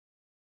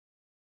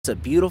It's a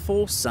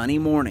beautiful, sunny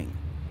morning,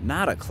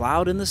 not a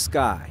cloud in the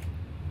sky.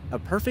 A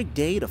perfect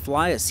day to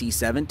fly a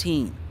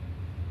C-17.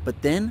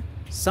 But then,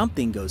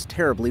 something goes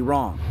terribly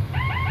wrong.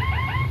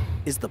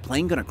 Is the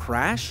plane gonna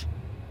crash?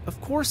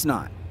 Of course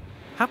not.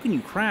 How can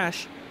you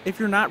crash if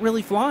you're not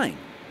really flying?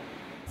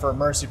 For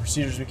emergency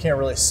procedures, we can't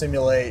really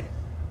simulate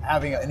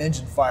having an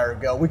engine fire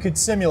go. We could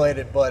simulate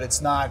it, but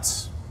it's not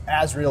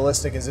as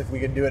realistic as if we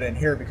could do it in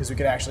here, because we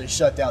can actually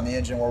shut down the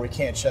engine where we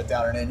can't shut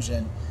down an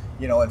engine,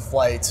 in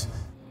flight.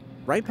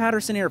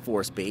 Wright-Patterson Air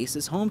Force Base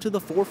is home to the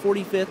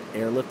 445th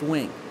Airlift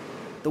Wing.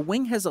 The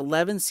wing has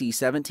 11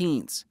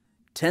 C-17s,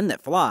 10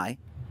 that fly,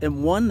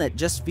 and one that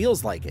just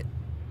feels like it.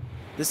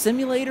 The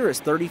simulator is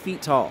 30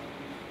 feet tall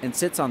and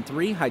sits on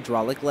 3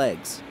 hydraulic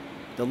legs.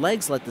 The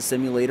legs let the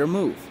simulator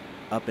move,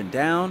 up and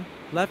down,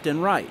 left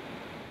and right,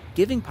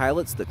 giving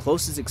pilots the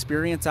closest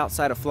experience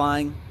outside of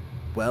flying,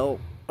 well,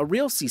 a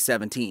real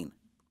C-17.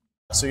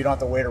 So you don't have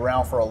to wait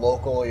around for a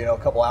local, a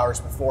couple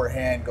hours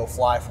beforehand, go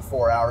fly for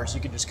 4 hours.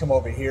 You can just come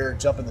over here,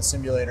 jump in the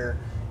simulator,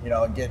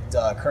 and get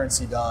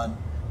currency done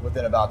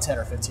within about 10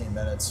 or 15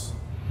 minutes.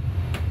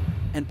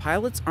 And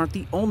pilots aren't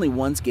the only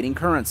ones getting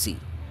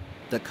currency.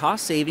 The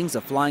cost savings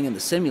of flying in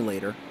the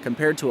simulator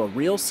compared to a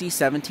real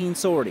C-17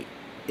 sortie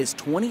is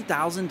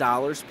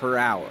 $20,000 per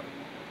hour.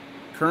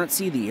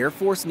 Currency the Air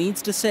Force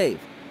needs to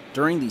save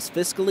during these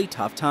fiscally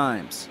tough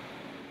times.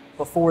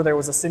 Before there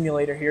was a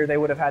simulator here, they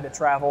would have had to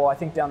travel, I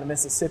think, down to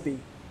Mississippi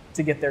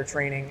to get their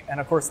training, and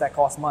of course that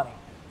costs money.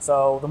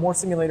 So the more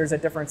simulators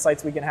at different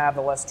sites we can have,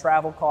 the less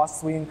travel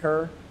costs we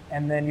incur,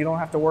 and then you don't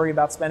have to worry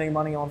about spending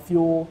money on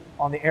fuel,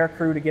 on the air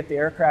crew to get the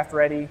aircraft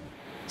ready.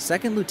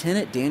 Second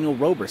Lieutenant Daniel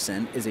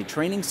Roberson is a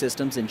training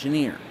systems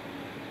engineer.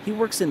 He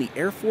works in the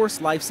Air Force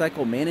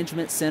Lifecycle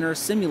Management Center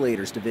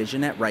Simulators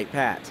Division at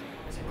Wright-Pat.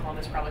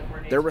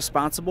 They're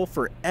responsible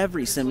for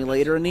every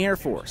simulator in the Air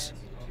Force,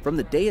 from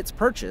the day it's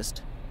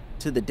purchased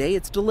to the day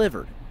it's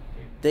delivered.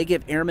 They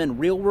give airmen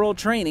real-world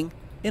training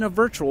in a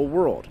virtual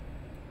world.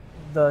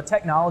 The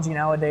technology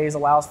nowadays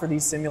allows for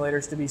these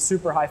simulators to be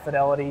super high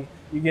fidelity.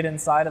 You get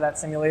inside of that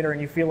simulator and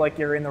you feel like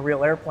you're in the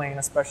real airplane,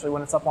 especially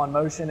when it's up on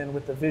motion and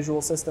with the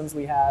visual systems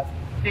we have.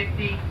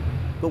 50.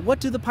 But what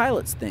do the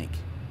pilots think?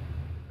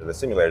 The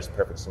simulator is a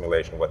perfect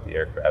simulation of what the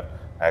aircraft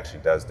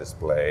actually does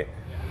display.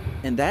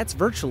 And that's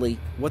virtually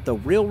what the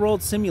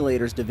Real-World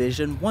Simulators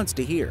Division wants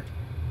to hear.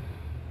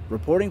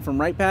 Reporting from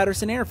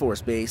Wright-Patterson Air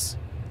Force Base,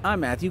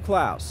 I'm Matthew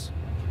Klaus.